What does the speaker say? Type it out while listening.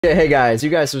Yeah, hey guys,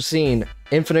 you guys have seen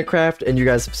Infinite Craft and you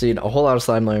guys have seen a whole lot of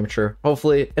Slime Launcher.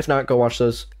 Hopefully, if not, go watch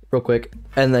those real quick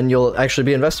and then you'll actually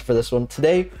be invested for this one.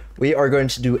 Today, we are going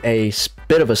to do a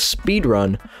bit of a speed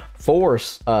run for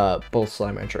both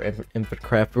Slime Rancher and Infinite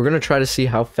Craft. We're going to try to see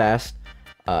how fast,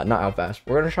 not how fast,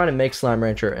 we're going to try to make Slime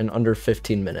Rancher in under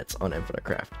 15 minutes on Infinite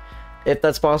Craft. If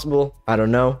that's possible, I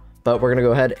don't know, but we're going to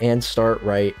go ahead and start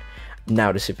right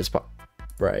now to see if it's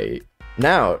right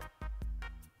now.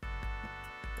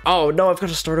 Oh no, I've got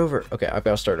to start over. Okay, I've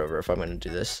got to start over if I'm going to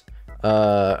do this.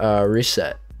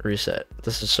 Reset.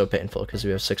 This is so painful because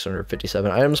we have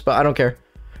 657 items, but I don't care.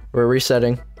 We're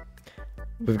resetting.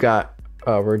 We've got,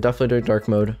 we're definitely doing dark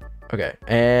mode. Okay,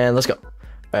 and let's go.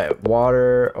 All right,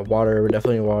 water, we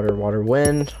definitely need water,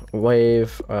 wind,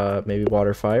 wave, maybe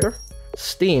water, fire,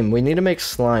 steam. We need to make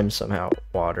slime somehow.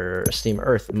 Water, steam,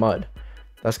 earth, mud.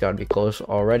 That's got to be close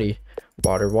already.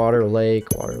 Water, lake,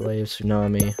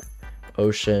 tsunami.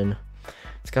 Ocean.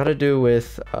 It's got to do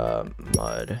with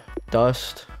mud,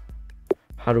 dust.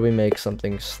 How do we make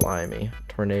something slimy?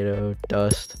 Tornado,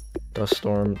 dust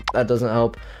storm. That doesn't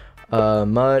help.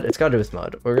 Mud. It's got to do with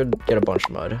mud. We're gonna get a bunch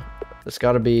of mud. It's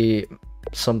got to be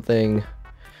something.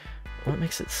 What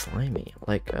makes it slimy?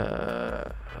 Like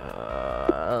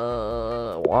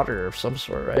water of some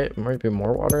sort, right? Might be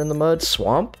more water in the mud.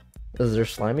 Swamp. Is there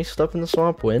slimy stuff in the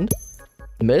swamp? Wind,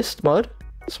 mist, mud,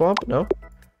 swamp. No.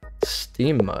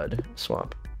 Steam, mud,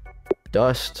 swamp,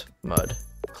 dust, mud,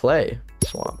 clay,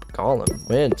 swamp, golem,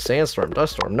 wind, sandstorm,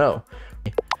 dust storm. No.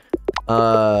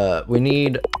 We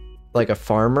need like a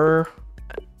farmer,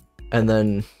 and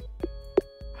then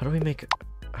how do we make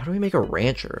a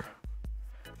rancher?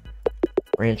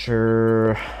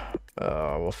 We'll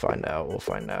find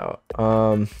out.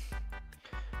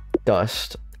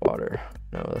 Dust, water.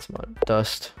 No, that's mud.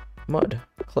 Dust, mud,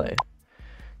 clay.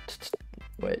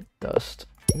 Wait, dust.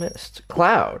 Mist,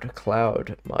 cloud,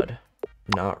 mud,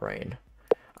 not rain.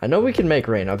 I know we can make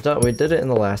rain. We did it in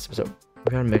the last episode.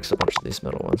 We gotta mix a bunch of these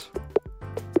middle ones.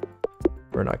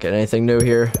 We're not getting anything new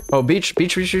here. Oh, beach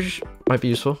might be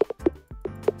useful.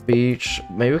 Beach,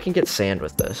 maybe we can get sand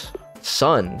with this.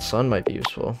 Sun might be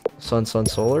useful. Sun,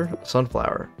 solar,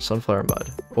 sunflower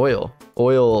mud, oil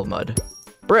mud,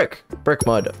 brick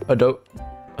mud,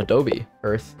 adobe,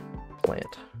 earth,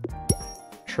 plant,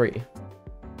 tree.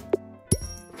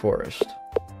 Forest.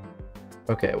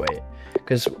 Okay, wait.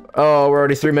 Because we're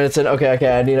already 3 minutes in. Okay.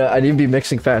 I need to be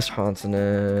mixing fast.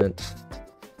 Continent.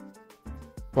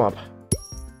 Swamp.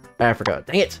 Africa.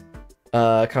 Dang it.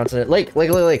 Continent. Lake.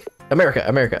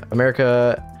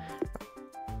 America.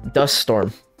 Dust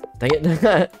storm. Dang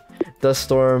it. Dust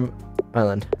storm.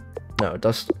 Island. No.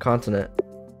 Dust. Continent.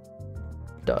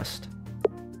 Dust.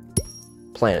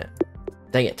 Planet.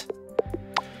 Dang it.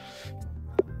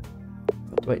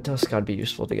 Wait, dust gotta be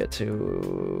useful to get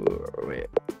to. Wait,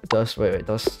 dust.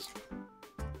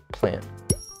 Plant.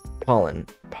 Pollen.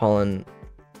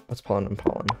 What's pollen and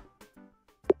pollen?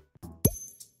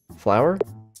 Flower?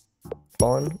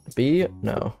 Pollen? Bee?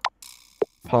 No.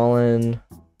 Pollen.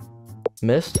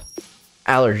 Mist?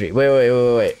 Allergy.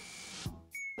 Wait.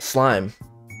 Slime.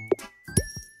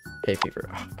 Hay fever.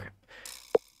 Oh, crap.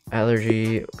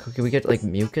 Allergy. Can we get like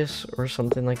mucus or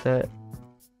something like that?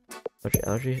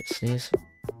 Allergy? Sneeze?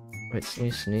 Wait,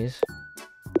 sneeze?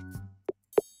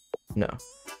 No.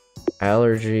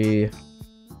 Allergy.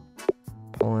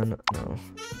 Pollen? No.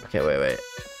 Okay, wait.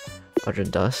 Allergy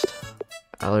dust?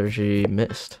 Allergy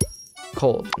mist?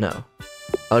 Cold? No.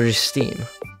 Allergy steam?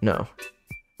 No.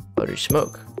 Allergy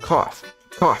smoke? Cough?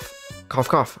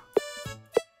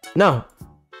 No!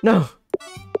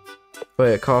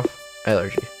 Wait, cough?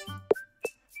 Allergy.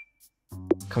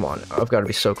 Come on, I've got to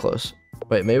be so close.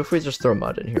 Wait, maybe if we just throw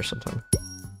mud in here sometime.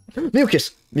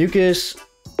 Mucus.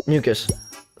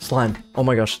 Slime. Oh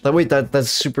my gosh. That's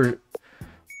super.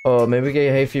 Oh, maybe we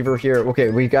get hay fever here. Okay,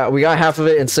 we got half of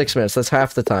it in 6 minutes. That's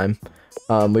half the time.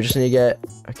 We just need to get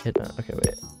echidna. Okay,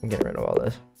 wait. I'm getting rid of all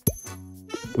this.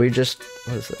 What is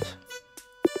this?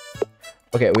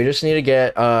 Okay, we just need to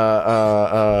get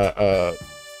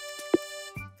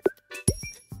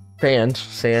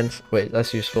sand. Wait,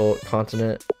 that's useful.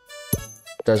 Continent.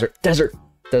 Desert.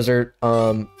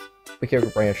 We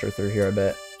can rancher through here, I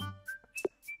bet.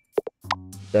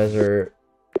 Desert.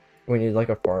 We need like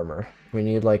a farmer. We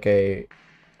need like a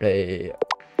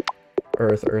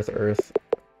earth.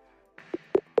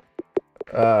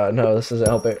 No, this isn't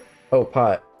helping. Oh,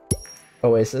 pot.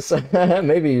 Oasis.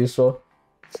 Maybe useful.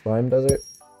 Slime desert.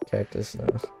 Cactus, no.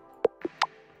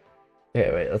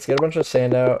 Okay, wait, let's get a bunch of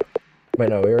sand out. Wait,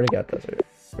 no, we already got desert.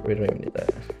 We don't even need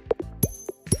that.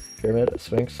 Pyramid,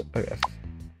 Sphinx, okay.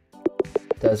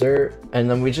 Desert, and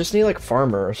then we just need like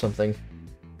farmer or something.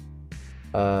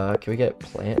 Can we get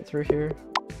plant through here?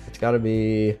 It's gotta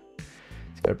be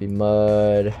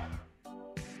mud.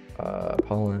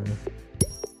 Pollen.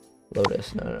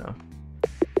 Lotus. No.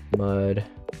 Mud.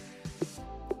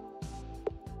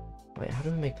 Wait, how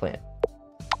do we make plant?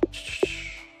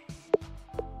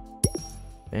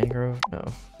 Mangrove? No.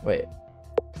 Wait.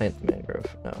 Plant the mangrove.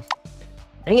 No.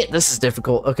 Dang it, this is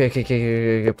difficult. Okay.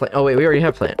 Plant. Oh wait, we already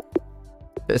have plant.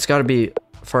 It's gotta be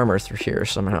farmer through here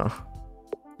somehow.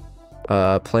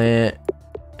 Plant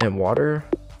and water.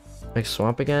 Make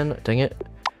swamp again. Dang it.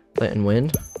 Plant and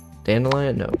wind.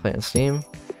 Dandelion. No. Plant and steam.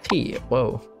 Tea.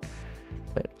 Whoa.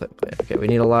 Plant. Okay, we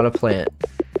need a lot of plant.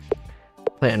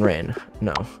 Plant and rain.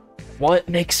 No. What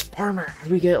makes farmer? How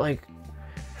do we get like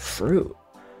fruit?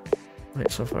 Wait,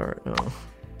 so far, no.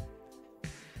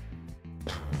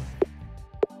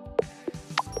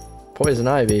 Poison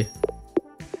ivy.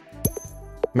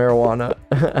 Marijuana.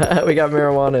 We got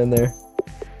marijuana in there.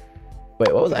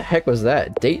 Wait, what the heck was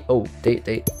that? Date? Oh,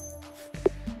 date.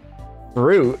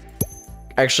 Fruit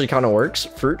actually kind of works.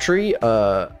 Fruit tree.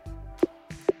 How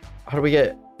do we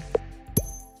get?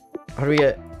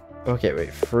 Okay,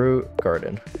 wait. Fruit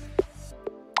garden.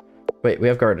 Wait, we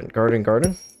have garden.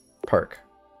 Park.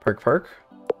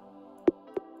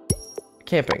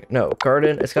 Camping. No,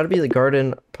 garden. It's got to be the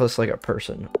garden plus like a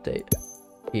person. Date.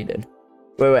 Eden.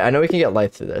 Wait. I know we can get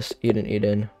life through this.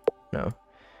 Eden. No.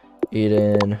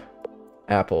 Eden.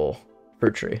 Apple.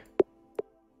 Fruit tree.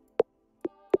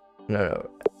 No.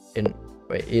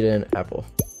 Eden. Apple.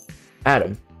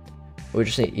 Adam. We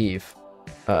just need Eve.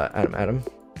 Adam.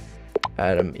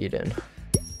 Eden.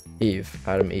 Eve.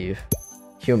 Adam. Eve.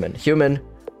 Human.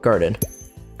 Garden.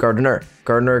 Gardener.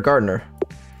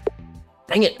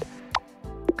 Dang it.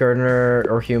 Gardener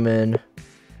or human.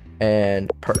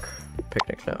 And park.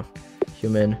 Picnic. No.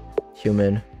 Human.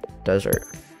 Desert.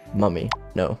 Mummy.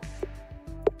 No.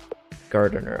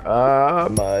 Gardener.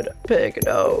 Mud. Pig.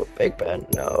 No. Big pen.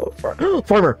 No.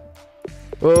 Farmer.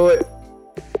 Wait.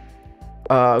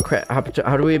 Crap.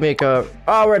 How do we make a...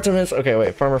 Oh, we're at 10 minutes. Okay,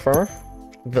 wait. Farmer.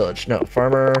 Village. No.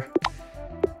 Farmer.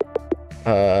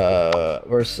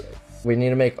 We need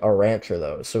to make a rancher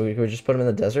though. So we could just put him in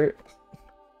the desert.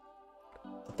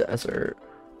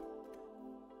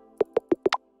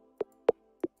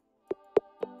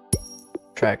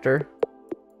 Tractor.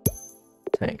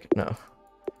 Tank. No.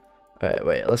 Alright,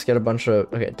 wait. Let's get a bunch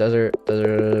of... Okay, desert.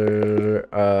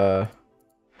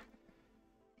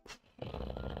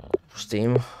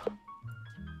 Steam.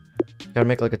 Gotta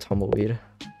make like a tumbleweed.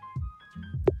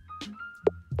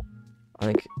 I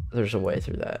think there's a way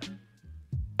through that.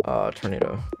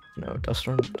 Tornado. No. Dust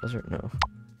storm. Desert. No.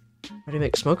 How do you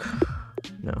make smoke?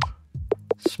 No.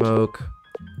 Smoke.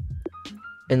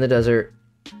 In the desert.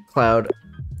 Cloud.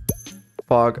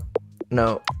 Fog.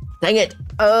 No. Dang it!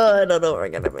 I don't know if we're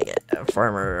gonna make it.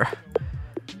 Farmer.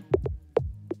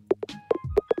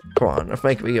 Come on.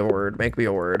 Make me a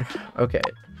word. Okay.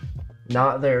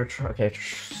 Not there. Okay.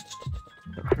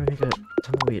 How do we make a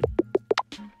tumbleweed?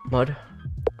 Mud.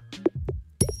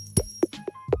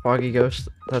 Foggy ghost.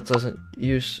 That doesn't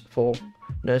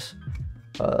usefulness.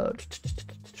 So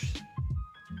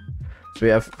we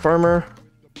have farmer.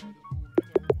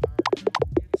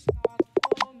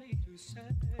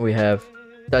 We have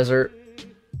desert,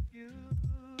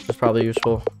 which is probably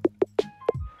useful.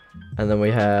 And then we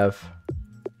have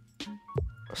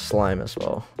slime as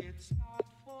well.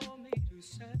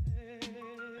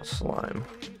 Slime.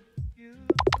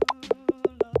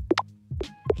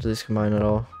 Do these combine at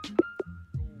all?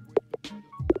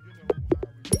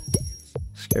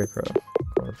 Scarecrow.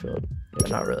 Cornfield. Yeah,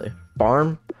 not really.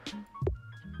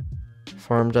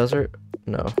 Farm desert?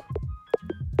 No.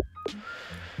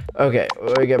 Okay,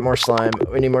 we get more slime.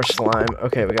 We need more slime.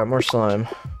 Okay, we got more slime.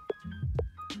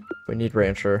 We need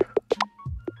rancher.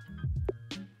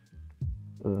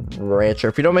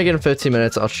 If you don't make it in 15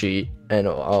 minutes, I'll cheat. And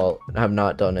I'll have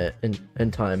not done it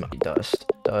in time.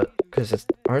 Dust. Because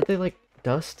aren't they like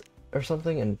dust or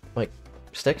something? And like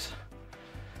sticks?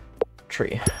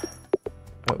 Tree.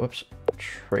 Oh, whoops.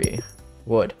 Tree.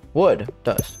 Wood.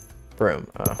 Dust. Broom.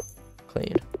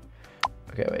 Clean.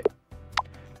 Okay, wait.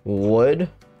 Wood.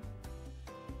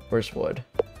 Where's wood?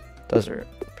 Desert.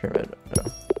 Pyramid. No.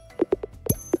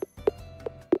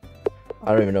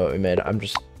 I don't even know what we made. I'm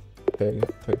just big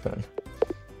fan.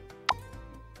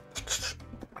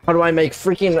 How do I make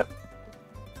freaking...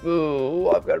 Ooh,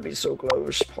 I've got to be so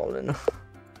close, pollen.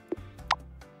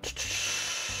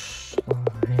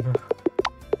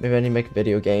 Maybe I need to make a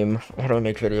video game. How do I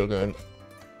make a video game?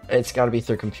 It's got to be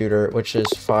through computer, which is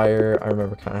fire. I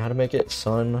remember kind of how to make it.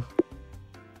 Sun.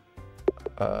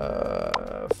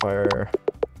 Fire.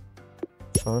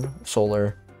 Sun.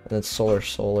 Solar. And then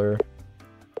solar.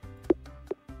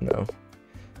 No.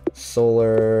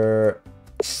 Solar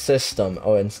system.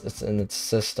 Oh, it's in its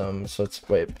system. So it's,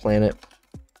 wait, planet.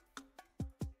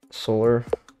 Solar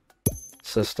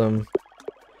system.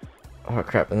 Oh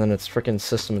crap, and then it's freaking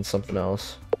system and something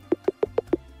else.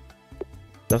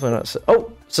 Definitely not.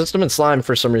 Oh, system and slime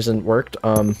for some reason worked.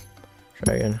 Try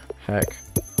again. Hack.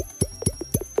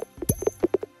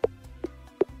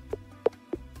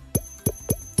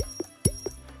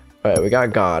 Alright, we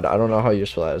got God. I don't know how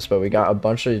useful that is, but we got a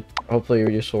bunch of hopefully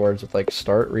useful words with like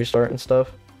start, restart, and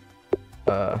stuff.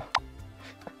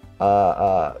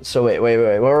 So wait.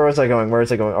 Where was I going? Where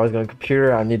was I going? I was going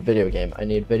computer. I need video game.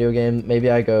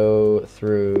 Maybe I go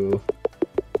through.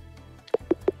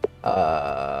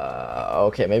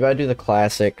 Okay. Maybe I do the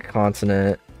classic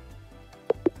continent,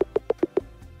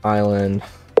 island.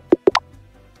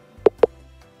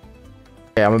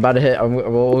 Okay, I'm about to hit.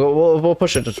 We'll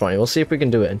push it to 20. We'll see if we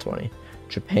can do it in 20.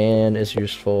 Japan is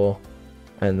useful,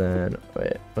 and then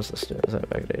wait. What's this do? Is that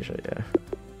back to Asia? Yeah.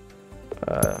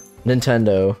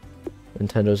 Nintendo.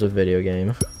 Nintendo's a video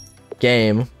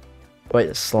game.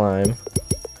 Wait, slime.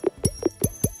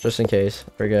 Just in case.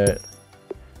 Forget it.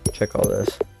 Check all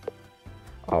this.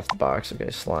 Off the box. Okay,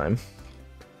 slime.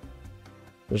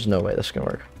 There's no way this is gonna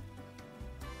work.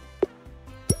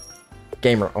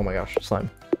 Gamer. Oh my gosh, slime.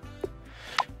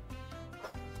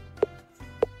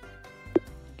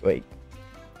 Wait.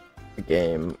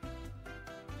 Game.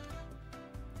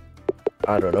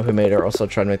 I don't know who made it. We're also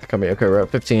trying to make the company. Okay, we're at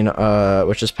 15,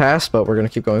 which is passed, but we're gonna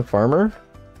keep going. Farmer.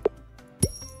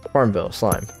 Farmville.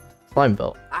 Slime.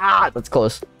 Slimeville. Ah, that's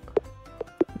close.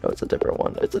 No, it's a different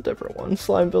one.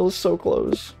 Slimeville is so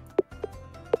close.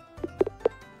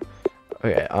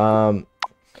 Okay,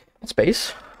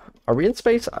 space? Are we in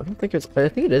space? I don't think it's... I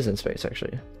think it is in space,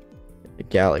 actually.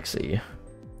 Galaxy.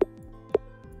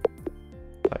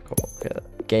 Black hole. Okay.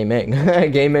 Gaming.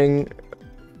 Gaming.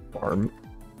 Farm.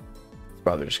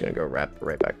 Probably just gonna go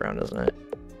right back around, isn't it?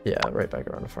 Yeah, right back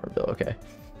around to Farmville. Okay.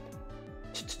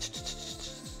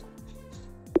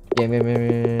 Game.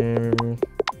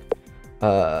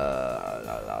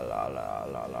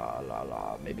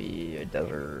 Maybe a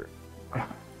desert.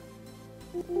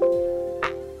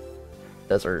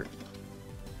 Desert.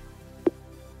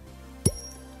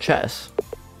 Chess.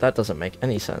 That doesn't make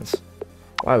any sense.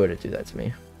 Why would it do that to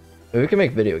me? Maybe we can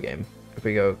make video game if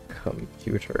we go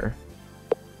computer.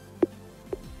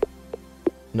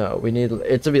 No, we need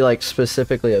it to be like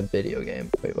specifically a video game.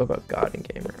 Wait, what about God and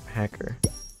Gamer? Hacker.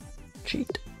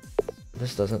 Cheat.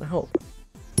 This doesn't help.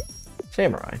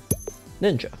 Samurai.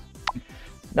 Ninja.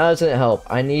 No, it doesn't help.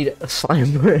 I need a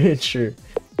slime miniature.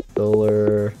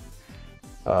 Solar.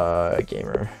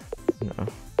 Gamer. No.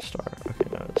 Star. Okay,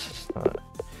 no, this is not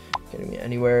getting me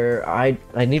anywhere. I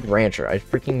need Rancher. I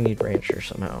freaking need Rancher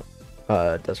somehow.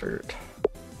 Desert.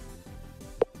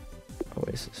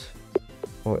 Oasis.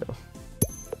 Oil.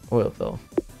 Oilville.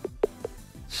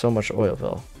 So much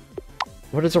Oilville.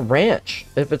 What is a ranch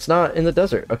if it's not in the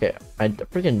desert? Okay, I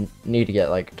freaking need to get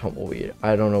like tumbleweed.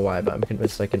 I don't know why, but I'm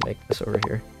convinced I can make this over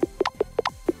here.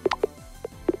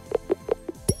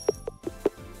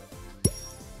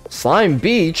 Slime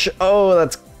Beach? Oh,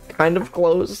 that's kind of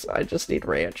close. I just need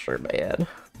rancher, man.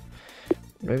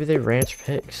 Maybe they ranch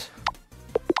pigs.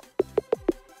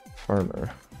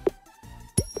 Farmer.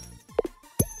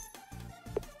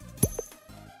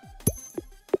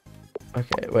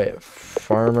 Okay, wait,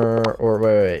 farmer, or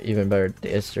wait, even better,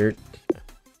 desert.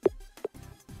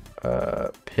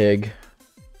 Pig.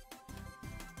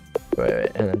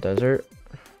 Wait, and then desert.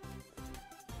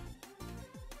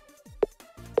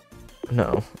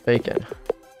 No, bacon.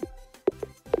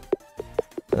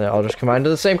 And they all just combine to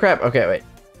the same crap. Okay, wait.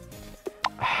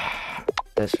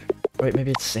 Desert. Wait,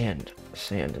 maybe it's sand.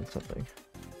 Sand and something.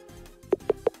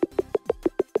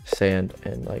 Sand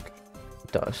and, like,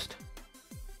 dust.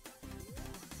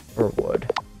 Or wood.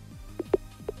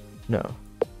 No.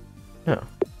 No.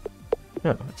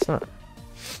 No, it's not.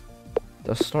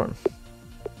 Dust storm.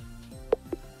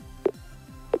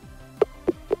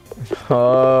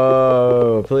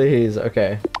 Oh, please.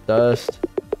 Okay. Dust.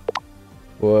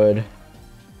 Wood.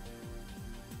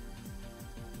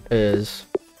 Is.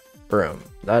 Broom.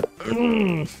 That.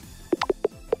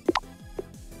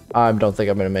 I don't think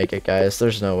I'm gonna make it, guys.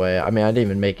 There's no way. I mean, I didn't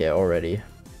even make it already.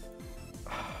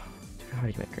 How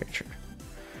do you make rancher?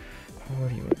 How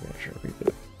do you make rancher?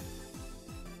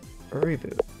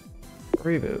 Reboot.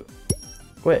 Reboot.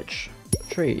 Witch.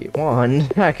 Tree.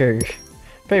 Wand. Hacker.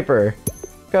 Paper.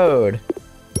 Code.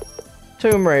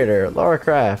 Tomb Raider. Lara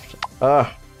Croft. Ugh.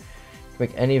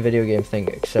 Make any video game thing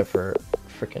except for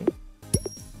freaking.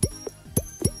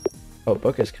 Oh,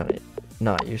 book is kind of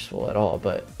not useful at all,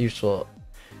 but useful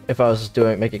if I was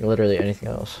making literally anything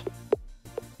else.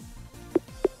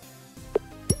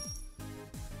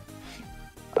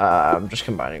 I'm just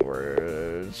combining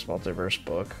words. Multiverse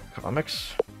book.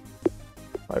 Comics.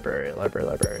 Library.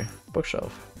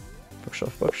 Bookshelf.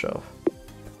 Bookshelf.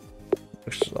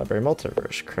 Library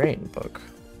multiverse. Crane. Book.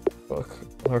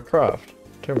 Lara Croft.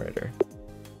 Tomb Raider.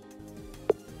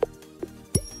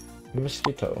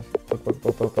 Mosquito.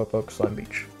 Book. Slime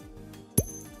Beach.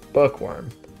 Bookworm.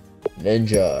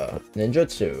 Ninja. Ninja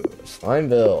 2.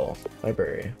 Slimeville.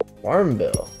 Library.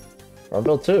 Farmville.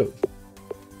 Farmville 2.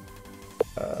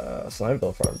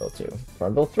 Slimeville, Farmville 2.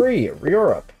 Farmville 3.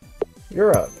 Europe.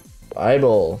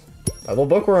 Bible.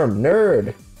 Bookworm.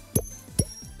 Nerd.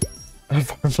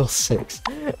 Farmville 6.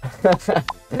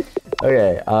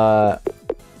 Okay,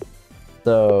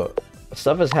 so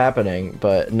stuff is happening,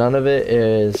 but none of it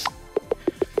is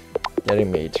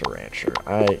getting me to Rancher.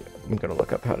 I'm gonna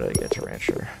look up how to get to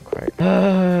Rancher.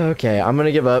 Okay, I'm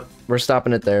gonna give up. We're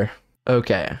stopping it there.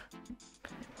 Okay.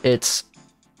 It's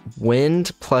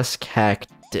wind plus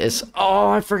cactus. Oh,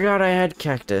 I forgot I had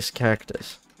cactus.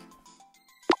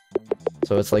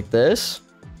 So it's like this.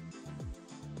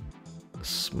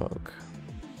 Smoke.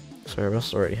 So I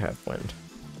must already have wind.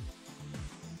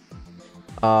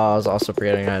 I was also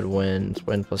forgetting I had wind.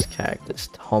 Wind plus cactus.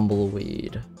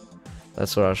 Tumbleweed.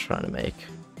 That's what I was trying to make.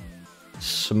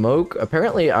 Smoke.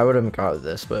 Apparently I would have got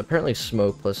this, but apparently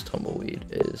smoke plus tumbleweed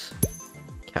is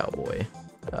cowboy.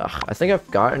 I think I've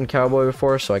gotten cowboy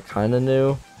before, so I kind of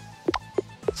knew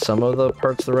some of the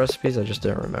parts of the recipes. I just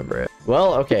didn't remember it.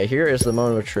 Well, okay, here is the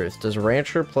moment of truth. Does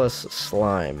rancher plus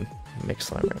slime make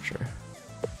slime rancher?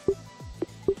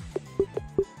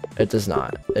 It does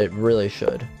not. It really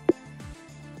should.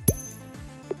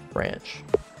 Ranch.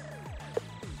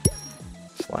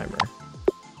 Slimer.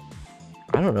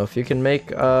 I don't know if you can make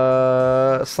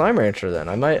slime rancher then.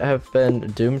 I might have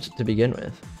been doomed to begin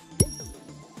with.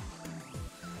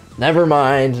 Never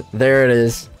mind. There it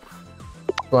is.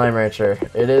 Slime rancher.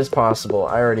 It is possible.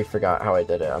 I already forgot how I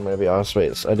did it. I'm gonna be honest.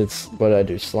 Wait, I did. What did I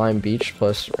do? Slime beach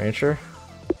plus rancher,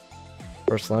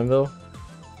 or Slimeville.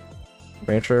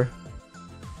 Rancher.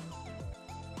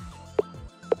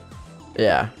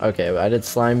 Yeah. Okay. I did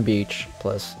slime beach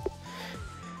plus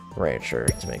rancher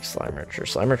to make slime rancher.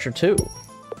 Slime rancher 2.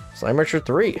 Slime rancher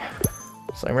 3.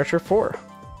 Slime rancher 4.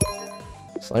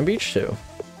 Slime beach 2.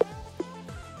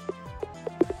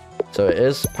 So it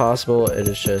is possible. It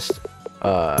is just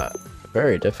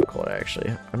very difficult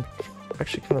actually. I'm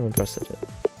actually kind of impressed at it.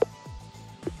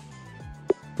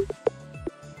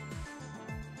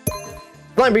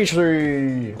 Slime beach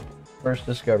 3. First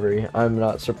discovery. I'm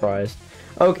not surprised.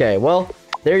 Okay, well,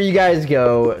 there you guys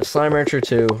go. Slime Rancher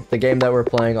 2, the game that we're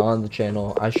playing on the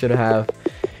channel. I should have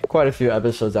quite a few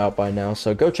episodes out by now,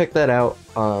 so go check that out.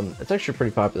 It's actually a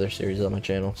pretty popular series on my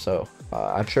channel, so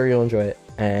I'm sure you'll enjoy it.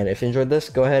 And if you enjoyed this,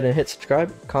 go ahead and hit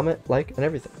subscribe, comment, like, and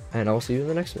everything. And I will see you in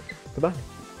the next one. Goodbye.